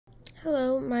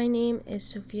Hello, my name is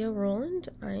Sophia Rowland.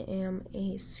 I am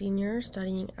a senior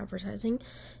studying advertising,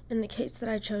 and the case that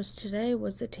I chose today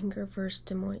was the Tinker vs.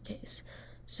 Des Moines case.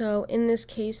 So in this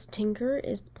case, Tinker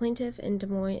is the plaintiff and Des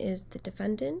Moines is the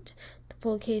defendant. The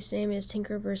full case name is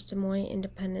Tinker vs. Des Moines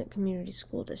Independent Community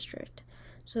School District.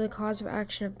 So the cause of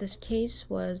action of this case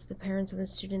was the parents and the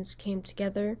students came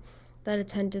together that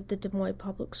attended the Des Moines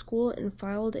Public School and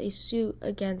filed a suit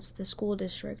against the school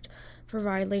district for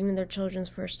violating their children's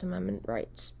First Amendment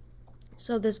rights.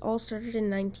 So this all started in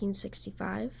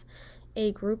 1965.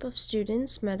 A group of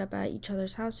students met up at each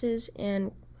other's houses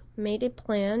and made a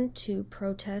plan to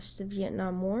protest the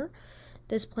Vietnam War.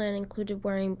 This plan included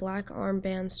wearing black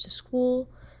armbands to school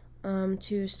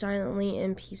to silently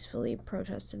and peacefully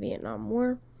protest the Vietnam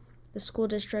War. The school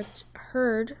district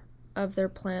heard of their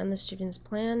plan, the students'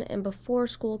 plan, and before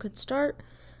school could start,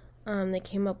 they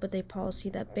came up with a policy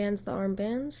that bans the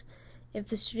armbands. If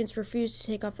the students refused to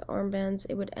take off the armbands,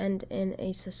 it would end in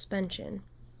a suspension.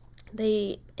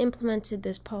 They implemented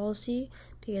this policy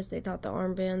because they thought the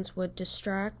armbands would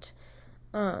distract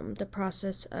the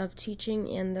process of teaching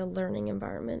and the learning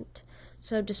environment.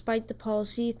 So despite the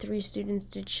policy, 3 students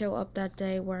did show up that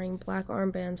day wearing black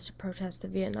armbands to protest the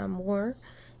Vietnam War.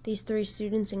 These 3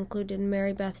 students included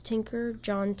Mary Beth Tinker,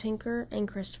 John Tinker, and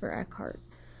Christopher Eckhart.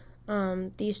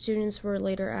 These students were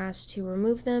later asked to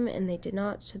remove them, and they did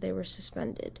not, so they were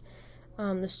suspended.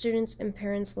 The students and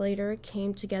parents later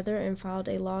came together and filed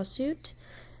a lawsuit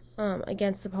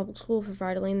against the public school for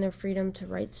violating their freedom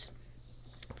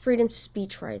to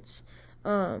speech rights.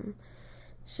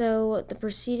 So the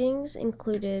proceedings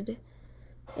included,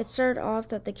 it started off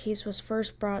that the case was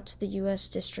first brought to the U.S.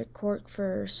 District Court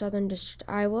for Southern District,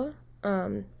 Iowa.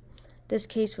 This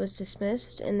case was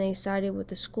dismissed, and they sided with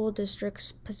the school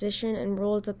district's position and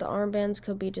ruled that the armbands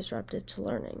could be disruptive to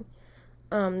learning.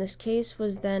 This case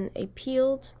was then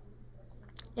appealed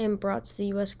and brought to the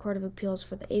U.S. Court of Appeals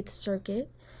for the 8th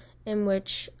Circuit, in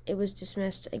which it was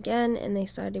dismissed again, and they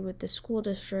sided with the school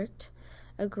district,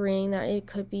 agreeing that it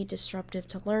could be disruptive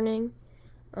to learning.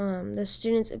 The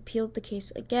students appealed the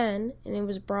case again, and it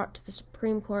was brought to the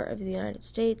Supreme Court of the United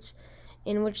States,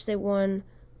 in which they won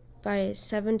by a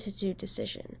 7-2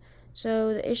 decision.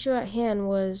 So the issue at hand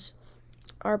was,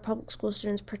 are public school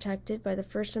students protected by the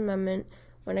First Amendment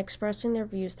when expressing their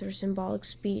views through symbolic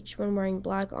speech when wearing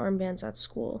black armbands at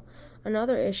school?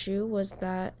 Another issue was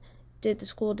that, did the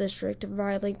school district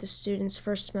violate the students'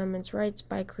 First Amendment rights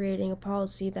by creating a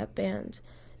policy that banned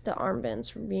the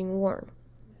armbands from being worn?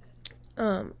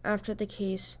 After the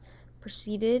case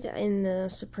proceeded in the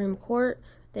Supreme Court,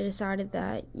 they decided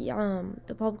that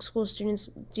the public school students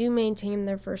do maintain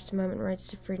their First Amendment rights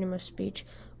to freedom of speech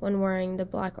when wearing the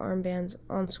black armbands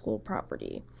on school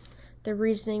property. The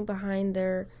reasoning behind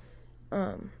their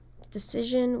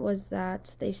decision was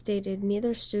that they stated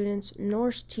neither students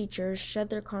nor teachers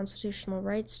shed their constitutional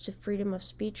rights to freedom of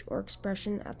speech or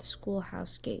expression at the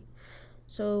schoolhouse gate.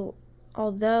 So,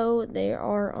 although they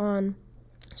are on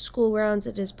school grounds,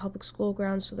 it is public school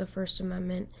grounds, so the First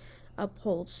Amendment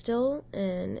upholds still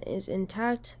and is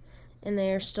intact, and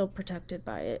they are still protected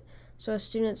by it. So as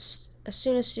soon as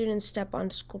students step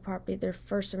onto school property, their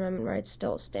First Amendment rights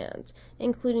still stands,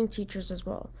 including teachers as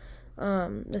well.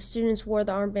 The students wore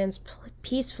the armbands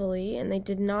peacefully, and they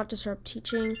did not disrupt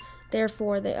teaching.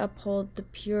 Therefore, they uphold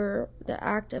the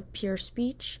act of pure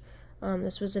speech.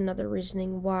 This was another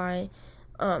reasoning why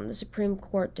the Supreme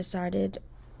Court decided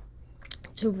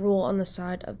to rule on the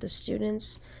side of the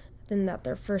students, and that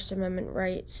their First Amendment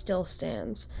right still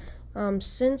stands.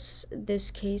 Since this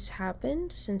case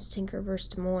happened, since Tinker vs.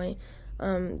 Des Moines,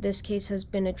 this case has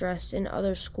been addressed in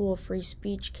other school free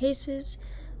speech cases,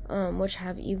 which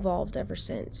have evolved ever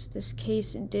since. This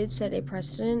case did set a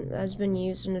precedent that has been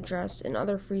used and addressed in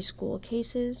other free school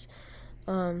cases.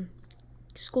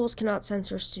 Schools cannot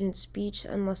censor student speech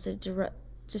unless it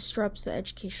disrupts the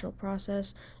educational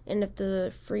process, and if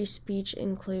the free speech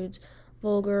includes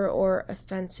vulgar or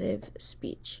offensive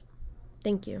speech.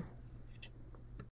 Thank you.